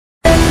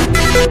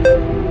Hey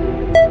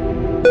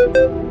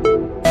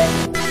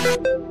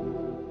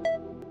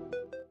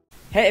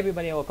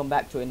everybody, and welcome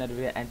back to another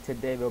video, and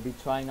today we'll be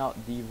trying out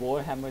the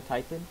Warhammer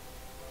Titan.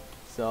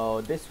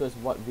 So this was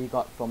what we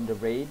got from the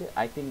raid.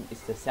 I think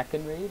it's the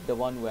second raid, the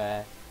one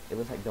where it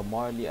was like the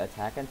morally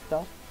attack and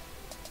stuff.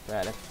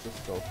 Right, let's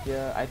just go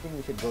here. I think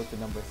we should go to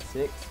number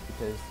 6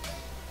 because,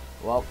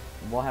 well,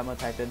 Warhammer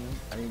Titan,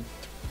 I mean,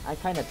 I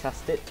kind of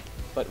trust it,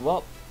 but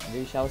well,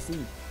 we shall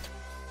see.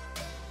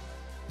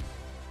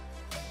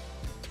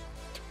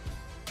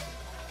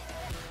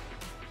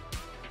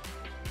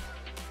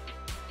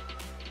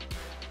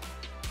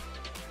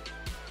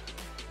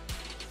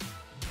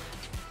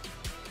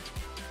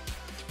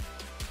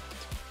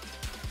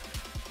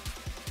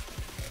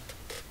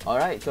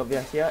 Alright, so we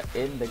are here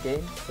in the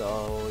game,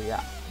 so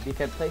yeah, we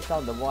can place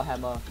down the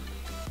Warhammer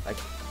like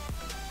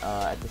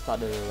at the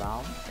start of the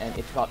round, and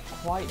it's got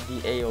quite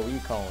the AoE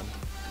cone,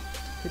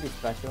 pretty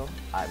special.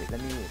 Alright,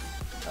 let me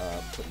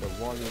put the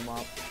volume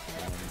up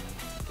and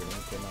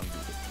turn on the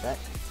effect,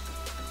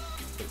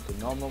 put it to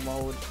normal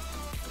mode,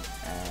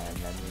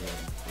 and let me,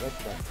 where's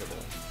that to the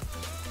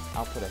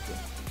output of it.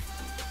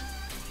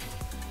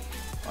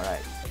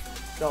 Alright,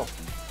 so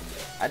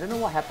I don't know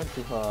what happened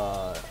to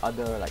her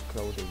other like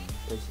clothing,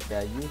 because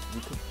they're used,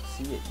 we could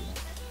see it, you know.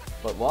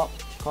 But well,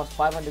 cost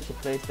 500 to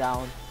place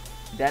down,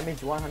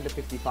 damage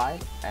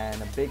 155, and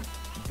a big,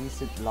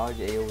 decent, large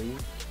AoE,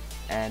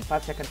 and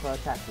 5 seconds per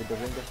attack with the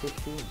range of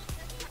 15.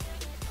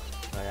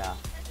 So yeah,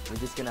 we're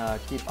just gonna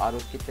keep auto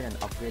skipping and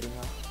upgrading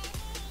her.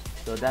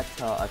 So that's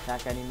her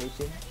attack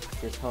animation,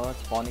 just her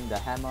spawning the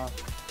hammer,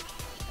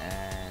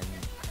 and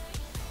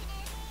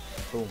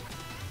boom.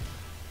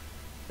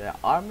 The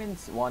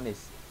Armin's one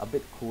is a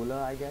bit cooler,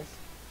 I guess,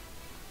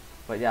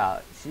 but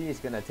yeah, she is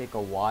gonna take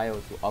a while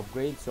to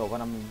upgrade. So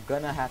what I'm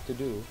gonna have to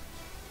do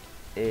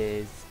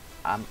is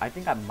I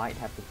think I might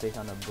have to place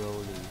on a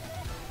Broly,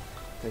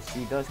 because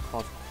she does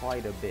cost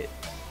quite a bit.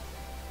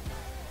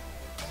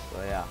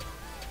 So yeah,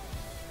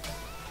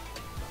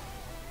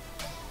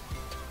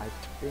 I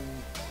think,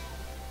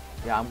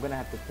 yeah, I'm gonna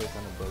have to place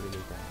on a Broly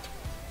later.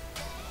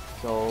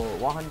 So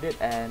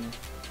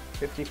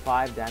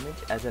 155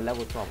 damage as a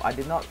level 12. I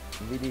did not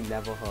really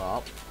level her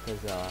up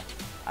because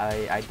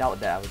I doubt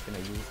that I was gonna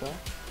use her.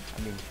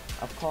 I mean,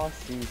 of course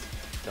she's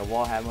the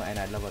Warhammer and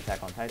I love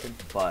Attack on Titan,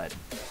 but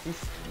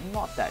she's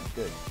not that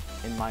good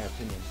in my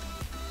opinion.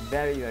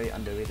 Very, very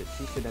underrated.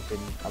 She should have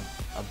been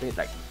a bit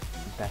like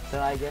better,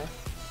 I guess.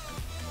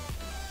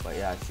 But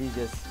yeah, she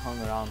just hung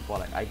around for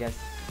like, I guess,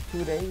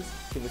 2 days.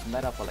 She was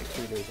meta for like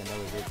 2 days and that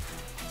was it.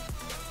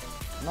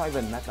 Not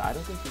even meta. I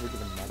don't think she was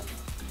even meta.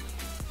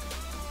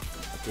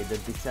 Okay, the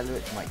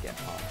decelerate might get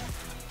hard.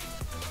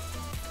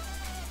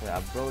 So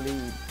yeah,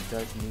 Broly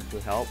does need to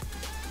help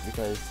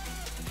because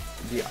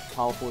the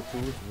powerful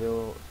tools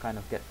will kind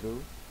of get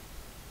through.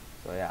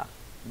 So yeah,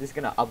 I'm just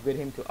gonna upgrade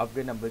him to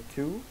upgrade number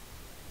 2,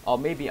 or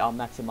maybe I'll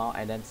max him out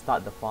and then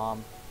start the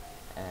farm,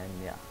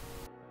 and yeah.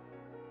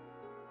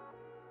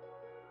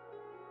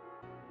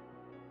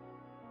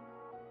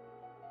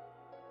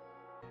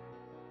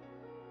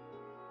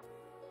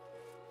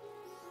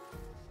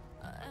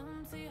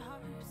 Empty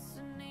hearts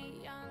and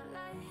neon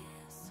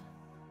lights,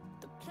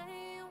 they're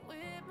playing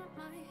with my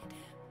mind.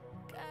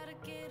 Gotta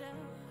get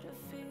out of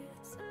here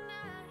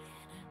tonight.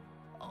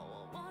 Oh, I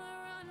wanna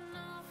run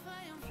off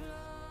and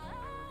fly,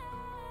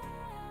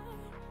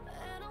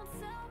 and I'll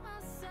tell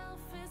myself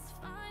it's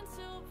fine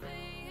to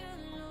be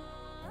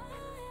alone,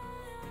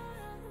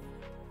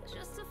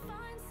 just to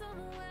find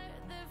somewhere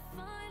that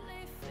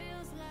finally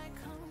feels like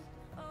home.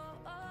 Oh,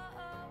 oh,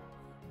 oh.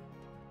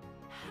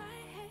 I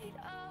hate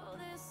all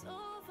this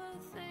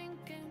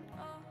overthinking.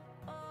 Oh,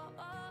 oh,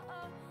 oh,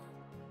 oh.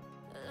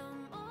 The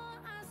more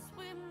I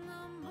swim,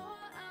 the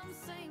more I'm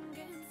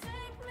sinking.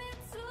 Take me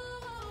to a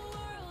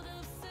world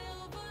of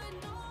silver.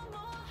 No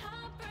more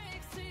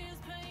heartbreaks, tears,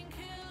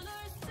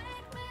 painkillers.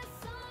 Take me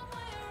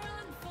somewhere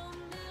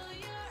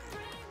unfamiliar.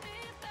 Bring me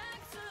back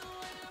to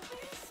where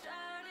we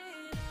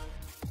started out.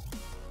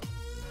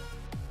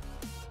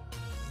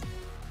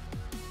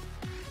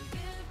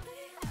 Get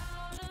me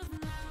out of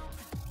now.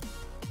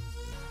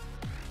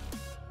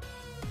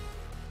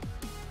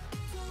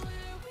 To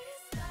where we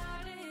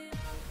started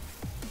out.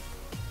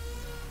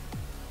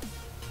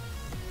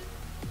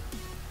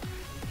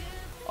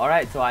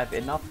 Alright, so I have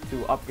enough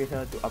to upgrade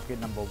her to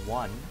upgrade number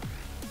 1.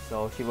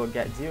 So she will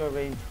get 0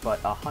 range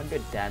but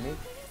 100 damage.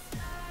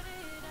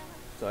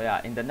 So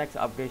yeah, in the next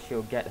upgrade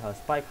she'll get her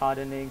spike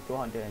hardening,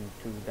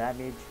 202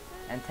 damage,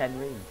 and 10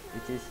 range,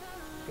 which is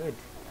good.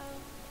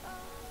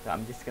 So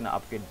I'm just gonna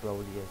upgrade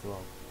Broly as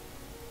well.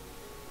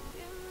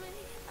 Get me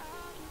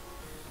out of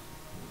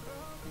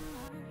broken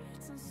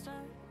hearts and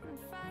starting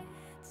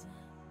fights,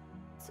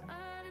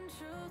 turning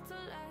truth to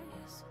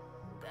lies.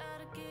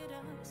 Gotta get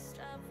up,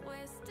 stop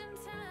wasting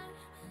time.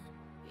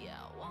 Yeah, I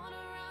wanna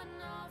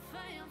run off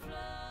and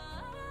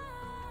fly,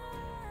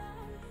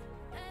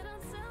 and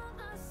I'll tell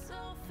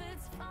myself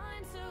it's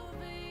fine to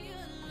be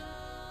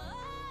alone,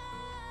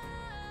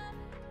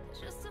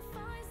 just to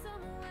find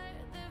somewhere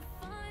that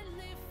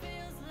finally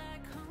feels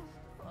like home.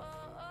 Oh,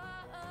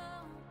 oh, oh.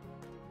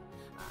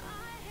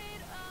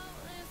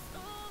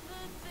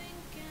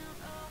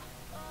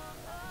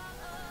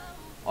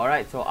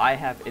 Alright, so I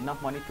have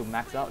enough money to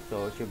max out,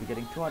 so she'll be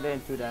getting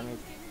 202 damage,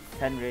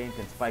 10 range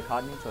and spike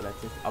hardening, so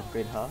let's just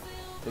upgrade her.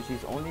 So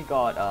she's only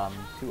got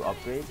 2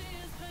 upgrades,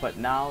 but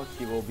now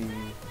she will be,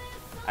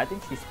 I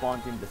think she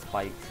spawns in the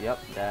spikes. Yep,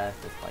 that's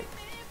the spikes.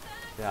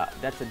 Yeah,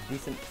 that's a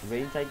decent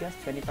range, I guess,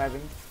 25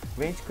 range.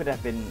 Range could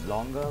have been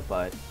longer,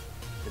 but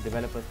the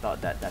developers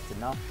thought that that's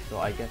enough, so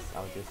I guess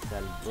I'll just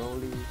sell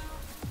Broly.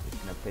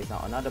 Just gonna place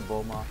out another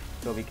Boma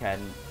so we can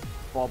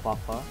 4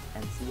 buff her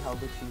and see how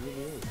good she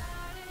really is.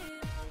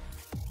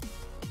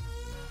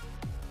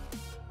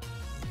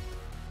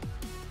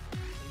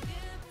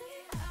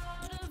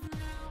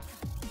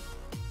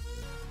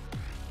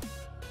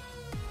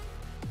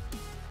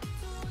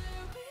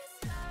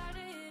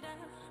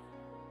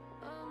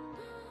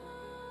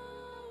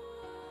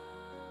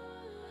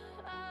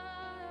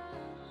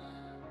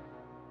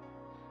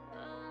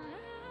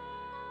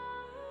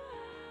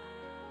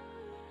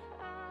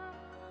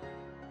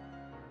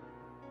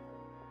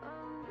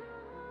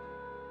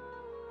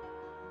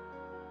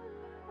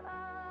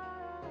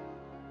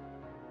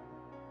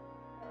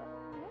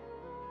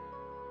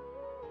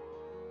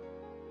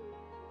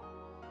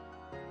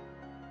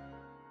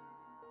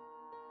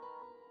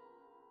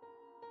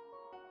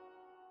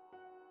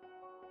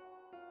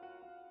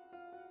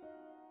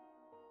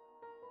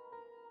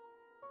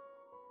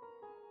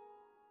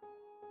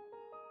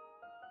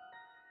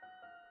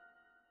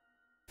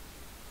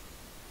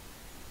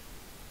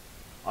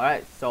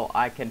 Alright, so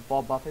I can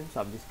 4 buff him, so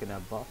I'm just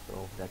gonna buff.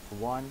 So that's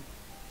 1,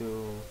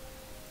 2,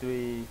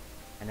 3,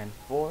 and then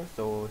 4.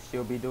 So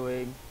she'll be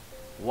doing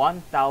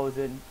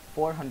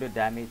 1400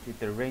 damage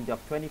with a range of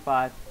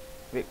 25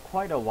 with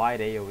quite a wide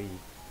AoE.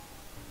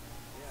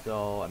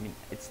 So I mean,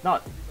 it's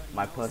not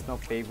my personal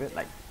favorite,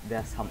 like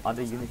there's some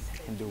other units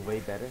that can do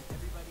way better.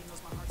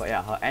 But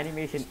yeah, her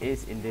animation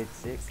is indeed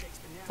sick.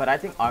 But I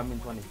think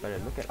Armin's one is better.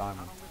 Look at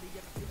Armin.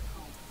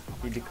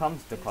 He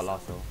becomes the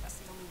Colossal.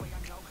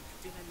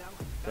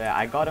 So yeah,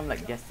 I got him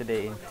like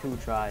yesterday in 2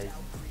 tries.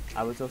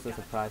 I was also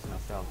surprised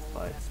myself,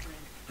 but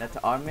that's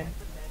Armin.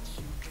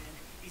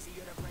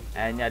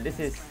 And yeah, this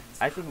is,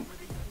 I think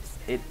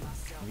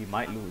we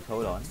might lose.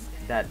 Hold on.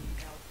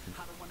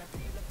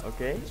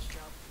 Okay.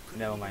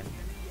 Never mind.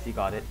 She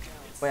got it.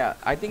 But yeah,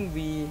 I think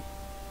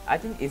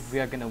if we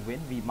are gonna win,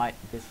 we might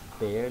just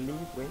barely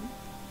win.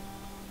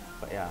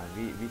 But yeah,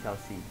 we shall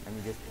see. Let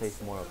me just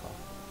place more of her.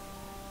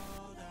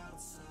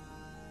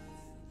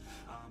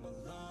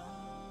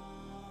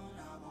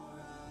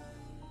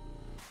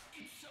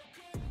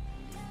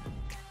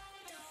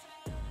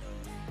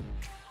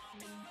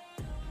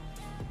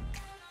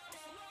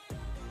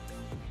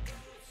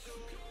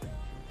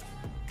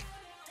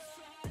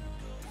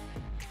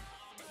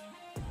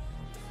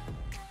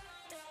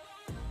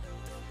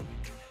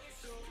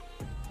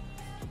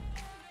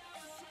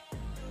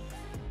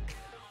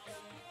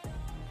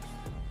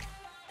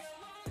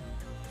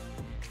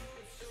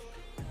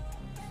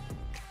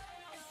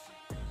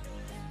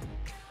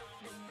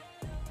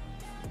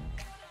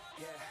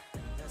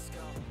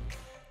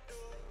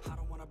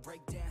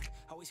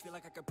 Always feel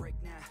like I could break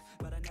now,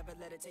 but I never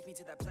let it take me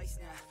to that place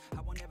now.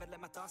 I won't ever let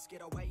my thoughts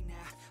get away now.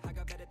 I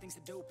got better things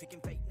to do,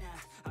 picking fate now.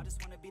 I just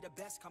wanna be the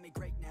best, call me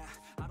great now.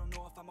 I don't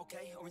know if I'm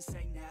okay or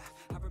insane now.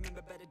 I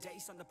remember better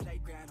days on the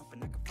playground,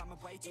 hoping I can find my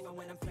way even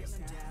when I'm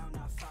feeling down.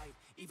 I fight,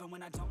 even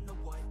when I don't know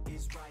what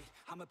is right.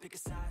 I'ma pick a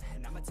side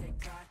and I'ma take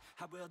pride.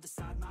 I will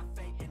decide my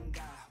fate and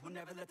I will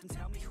never let them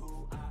tell me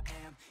who I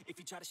am. If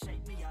you try to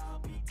shape me, I'll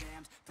be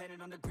damned. Planet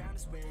on the ground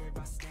is where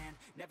I stand.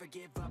 Never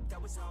give up, that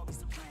was always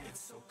the plan. It's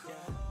so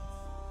cold.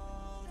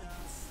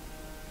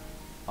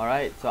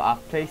 Alright, so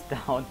I've placed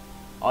down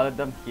all of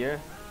them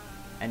here,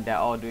 and they're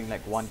all doing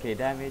like 1k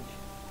damage.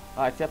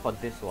 Except for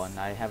this one,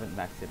 I haven't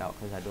maxed it out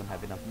because I don't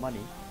have enough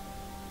money.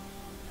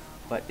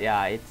 But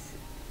yeah, it's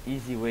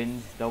easy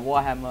wins. The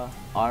Warhammer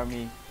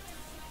army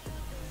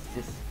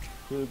is just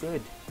too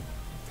good.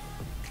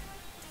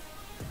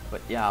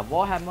 But yeah,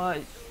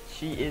 Warhammer,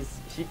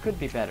 she could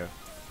be better.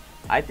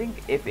 I think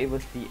if it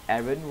was the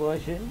Aaron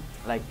version,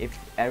 like if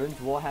Aaron's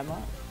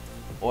Warhammer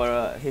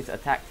or his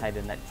attack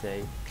titan, let's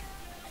say,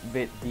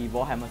 with the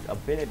Warhammer's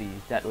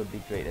abilities, that would be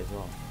great as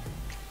well.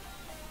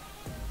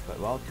 But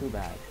well, too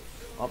bad.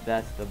 Oh,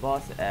 that's the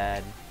boss,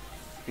 and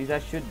Frieza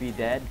should be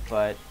dead,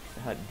 but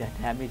her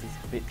damage is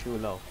a bit too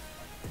low.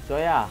 So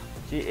yeah,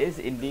 she is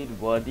indeed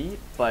worthy,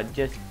 but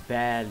just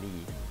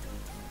barely.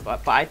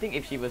 But I think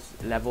if she was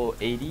level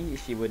 80,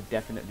 she would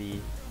definitely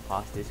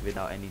pass this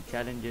without any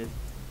challenges.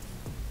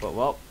 But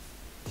well,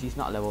 she's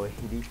not level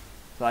 80.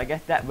 So I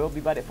guess that will be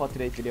about it for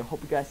today's video.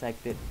 Hope you guys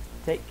liked it.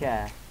 Take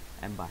care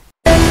and bye.